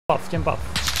Jump up.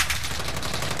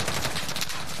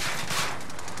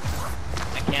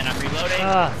 I can't, I'm reloading.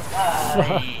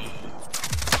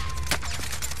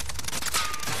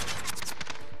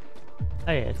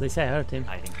 Hey, at least I hurt him.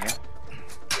 Hiding here.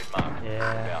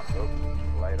 Yeah.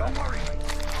 Don't worry.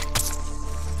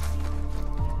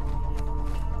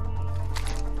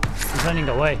 He's running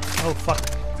away. Oh fuck.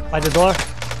 By the door.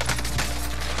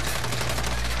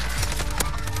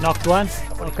 Knocked one.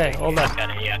 Okay, hold on.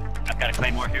 I've got a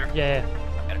claymore here. Yeah.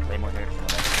 I've got a claymore here.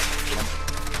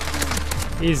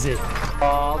 Easy.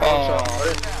 Oh.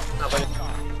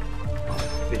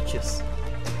 Bitches.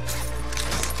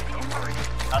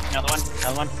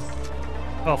 Another one.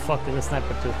 Oh fuck, there's a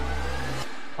sniper too.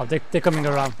 Oh, they're coming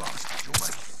around.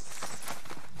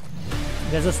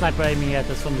 There's a sniper aiming at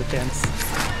us from the tents.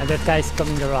 And that guy is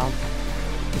coming around.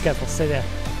 Be careful, stay there.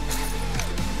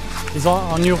 He's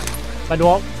on you, by the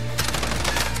wall.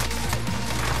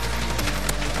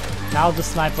 Now the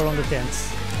sniper on the tents.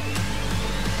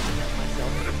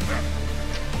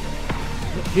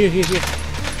 Here.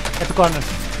 At the corner.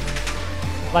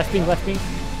 Left ping.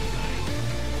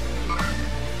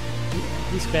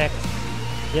 He's back.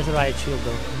 He has a riot shield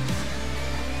though.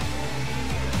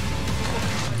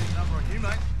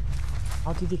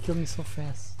 How did he kill me so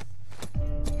fast?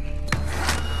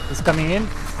 He's coming in.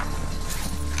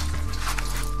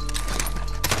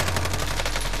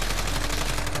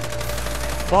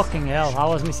 Fucking hell, I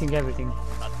was missing everything.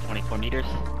 About 24 meters.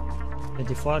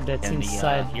 24, that's And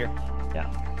inside. here. Yeah.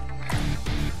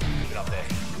 Get up there.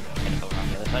 And go around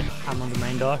the other side. I'm on the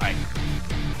main door.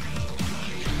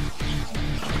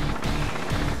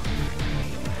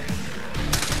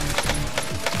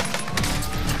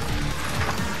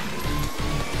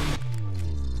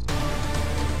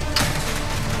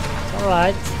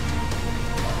 Alright.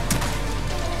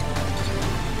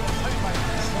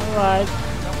 Alright.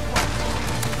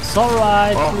 It's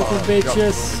alright, little bitches.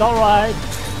 It's alright.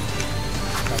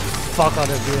 Fuck out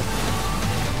of here.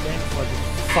 Thank for the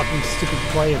fucking stupid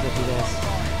player that he has.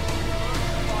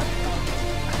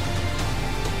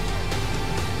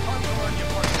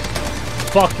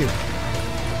 Fuck you.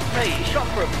 Hey, he shot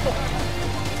for a fuck.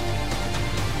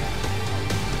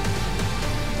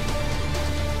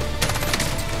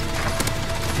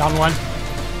 Down one.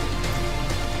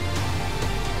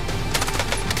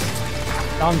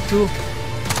 Down two.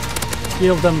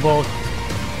 Kill them both.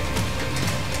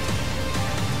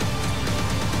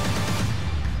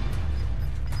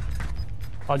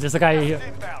 Oh, there's a guy here.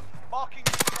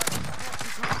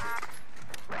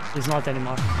 He's not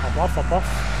anymore. Hop off.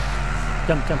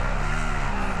 Jump.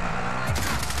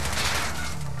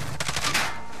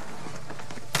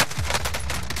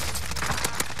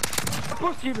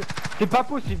 Possible. C'est pas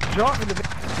possible. Genre, le mec.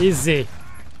 Easy.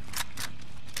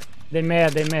 They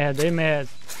mad.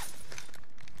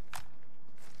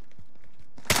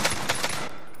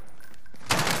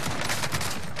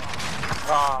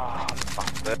 Ah, fuck.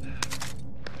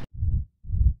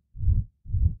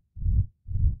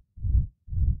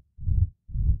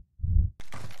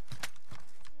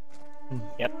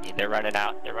 Yep, they're running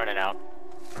out.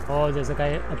 Oh, there's a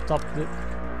guy up top.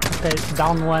 Okay,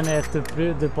 down one at the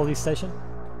police station.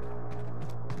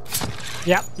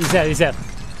 Yeah, he's there.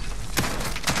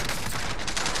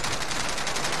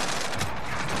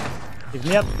 Pick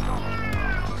me up.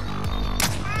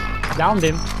 Downed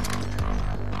him.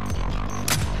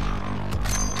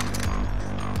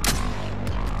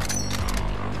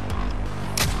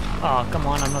 Oh, come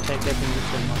on, I'm not getting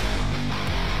this anymore.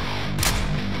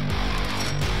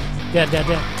 There.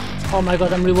 Oh my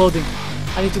god, I'm reloading.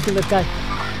 I need to kill that guy.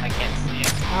 I can't see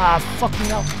it. Ah, fucking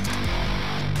hell.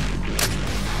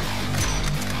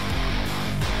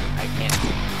 I can't see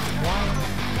it.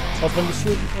 Open the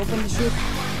chute.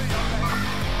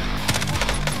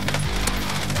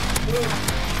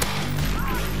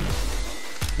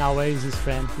 Now where is his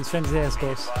friend? His friend is there, as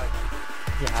close.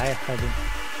 Yeah, I heard him.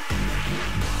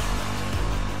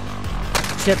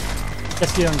 Shit.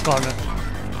 Just here on the corner.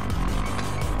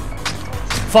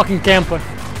 Fucking camper.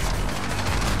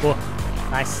 Oh,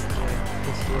 nice.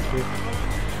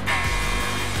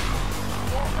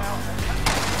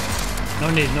 No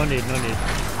need.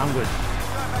 I'm good.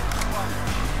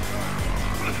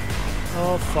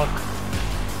 Oh fuck.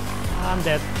 I'm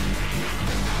dead.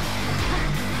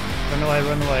 Run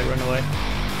away.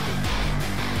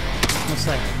 No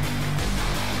sight.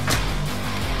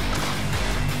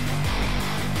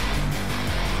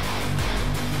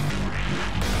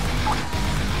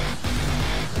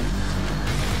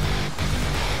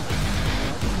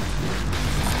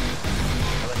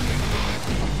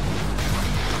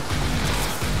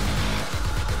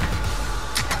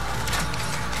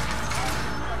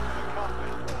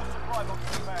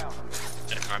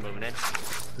 Got a car moving in.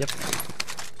 Yep.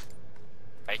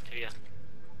 Right to you.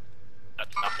 Up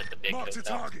top at the big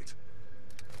hotel.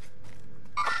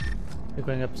 You're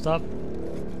going up top.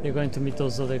 You're going to meet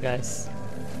those other guys.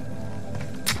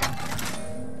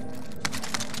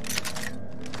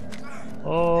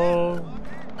 Oh,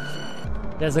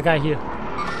 there's a guy here.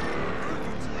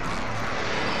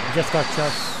 Just got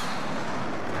shot.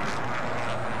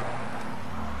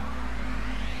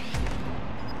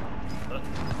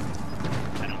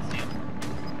 I don't see him.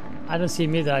 I don't see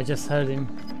him either, I just heard him.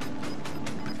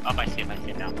 Oh, I see him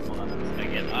now. Hold on, I'm just gonna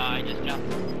get. I just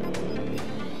jumped.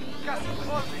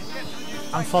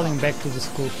 I'm falling back to the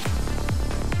school.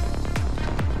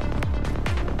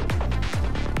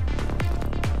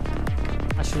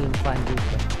 I shouldn't find you,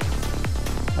 but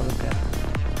I don't care.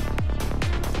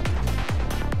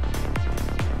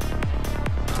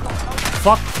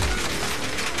 Fuck!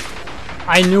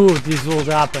 I knew this would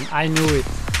happen, I knew it.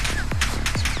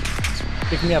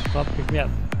 Pick me up, cop, pick me up.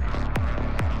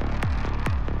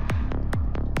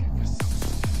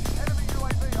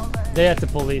 They're at the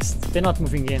police, they're not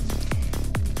moving in.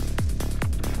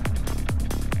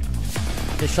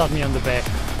 They shot me on the back,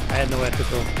 I had nowhere to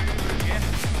go.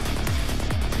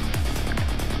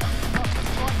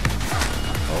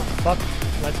 Oh fuck,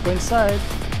 let's go inside.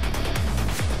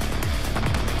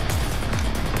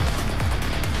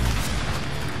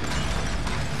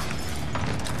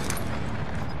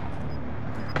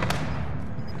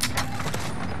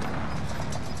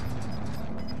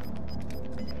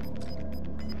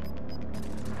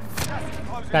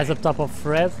 Guys up top of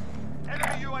red.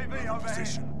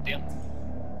 Deal.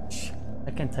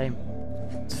 I can't aim.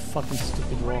 It's a fucking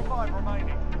stupid wall.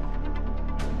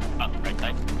 Oh, right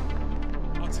side.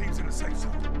 Our team's in a safe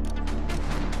zone.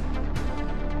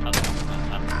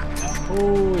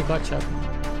 Oh, he got shot.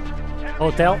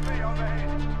 Hotel.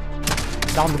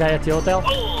 Down the guy at the hotel.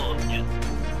 Oh, yeah.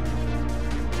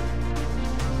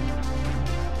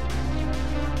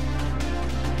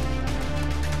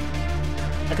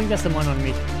 I think that's the one on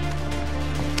me.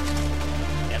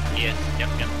 Yep, he is. Yep.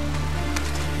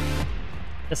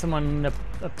 There's someone up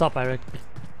top, I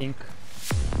think.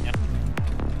 Yep.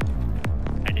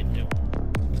 I did too.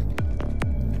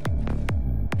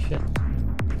 Shit.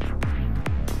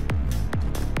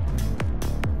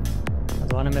 I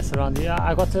don't wanna mess around. Yeah,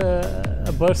 I got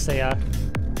a burst AR.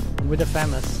 I'm with the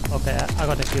famous. Okay, I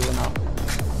got a kill now.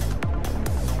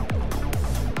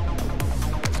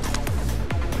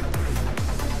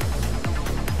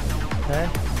 Okay.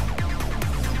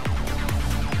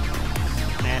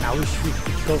 Man, I wish we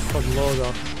could go for the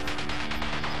loadout.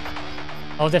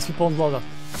 Oh, there's people on the loadout.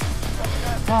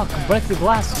 Fuck, break the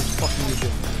glass, you fucking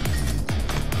idiot.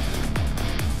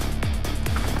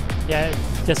 Yeah,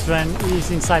 just ran, he's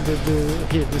inside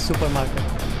the supermarket.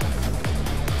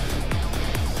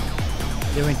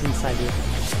 They went inside here.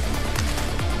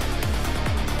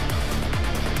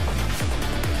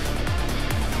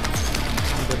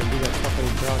 I'm gonna be a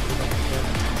fucking drop.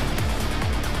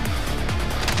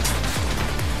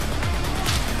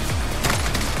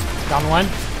 Down one.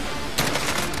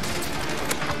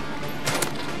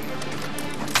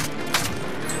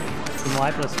 Team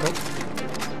wipe, let's go.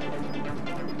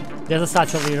 There's a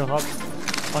satchel here, Hop.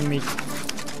 On me.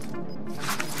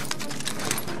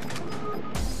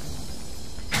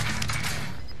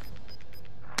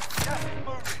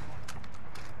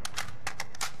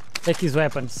 Take his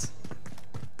weapons.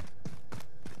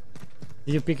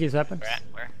 Did you pick his weapons?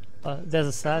 Where? There's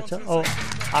a satchel. Oh,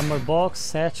 armor box,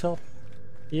 satchel.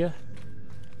 Here.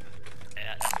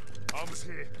 Yeah. Armor's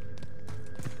here.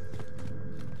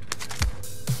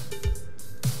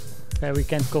 Okay, we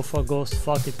can't go for ghost.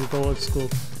 Fuck it, we go old school.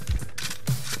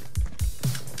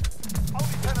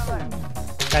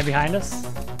 Guy behind us.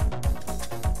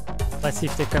 Let's see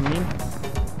if they come in.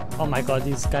 Oh my god,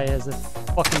 this guy has a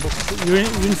fucking book. You're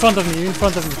in front of me, you're in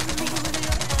front of me.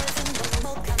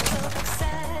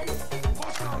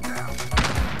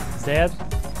 He's dead.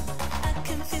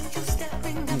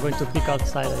 I'm going to peek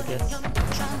outside, I guess.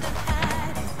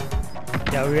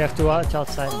 Yeah, we have to watch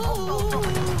outside.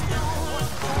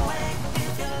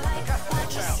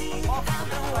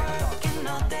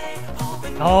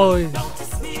 Oh, He's out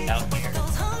here.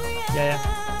 yeah.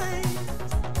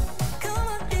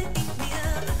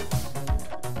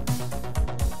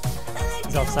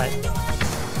 He's outside.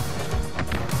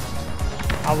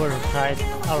 Our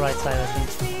right side, I think.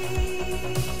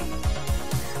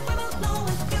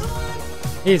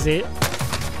 Easy.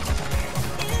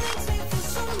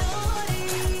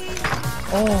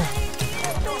 Oh,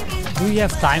 do we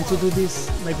have time to do this?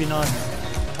 Maybe not.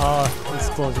 Oh, it's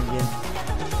closing in.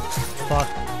 Fuck.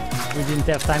 we didn't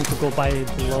have time to go buy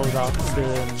the loadout,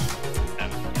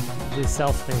 the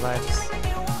self revives.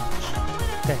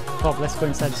 Okay, Rob, let's go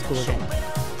inside the school again.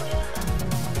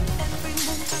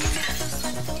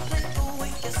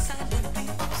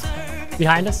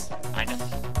 Behind us? Behind us.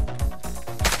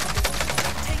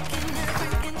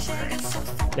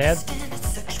 Dead.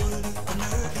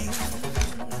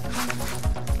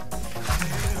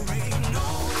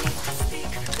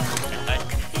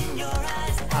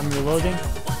 I'm reloading.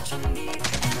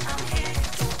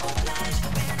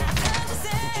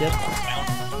 Good shit.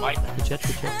 White. Good shit,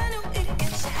 good shit.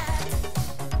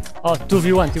 Oh,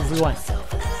 2v1, 2v1.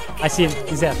 I see him,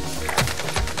 he's there.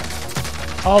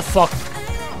 Oh fuck.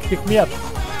 Pick me up,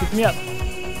 pick me up.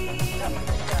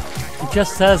 He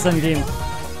just hasn't him.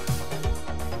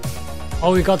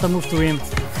 Oh, we gotta move to him.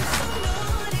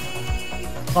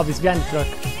 Oh, he's behind the truck.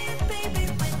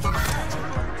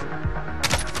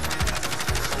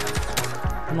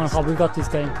 Come on, Rob, we got this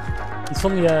game. It's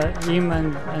only him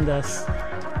and us.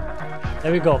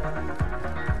 There we go.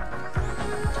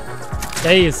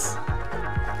 There he is.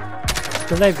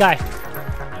 Kill that guy.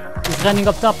 He's running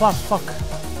up top. Oh, fuck.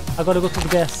 I gotta go to the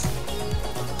gas.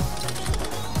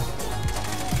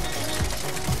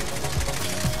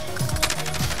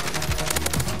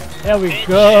 There we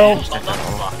go.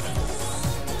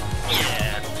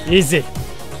 Yeah. Easy.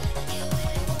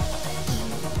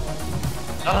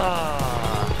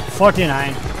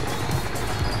 49.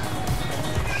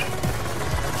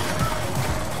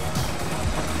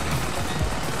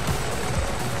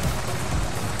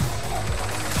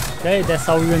 Okay, that's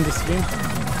how we win this game.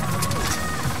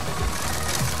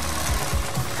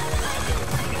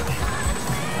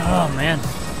 Oh man.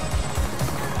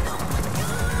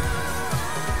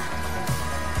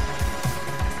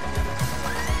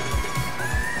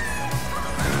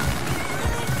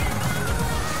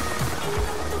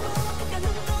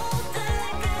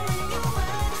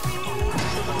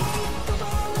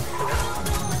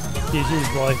 GG's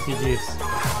boys, GG's.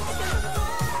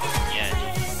 Yeah.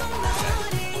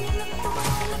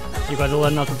 You gotta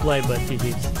learn how to play, but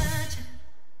GG's.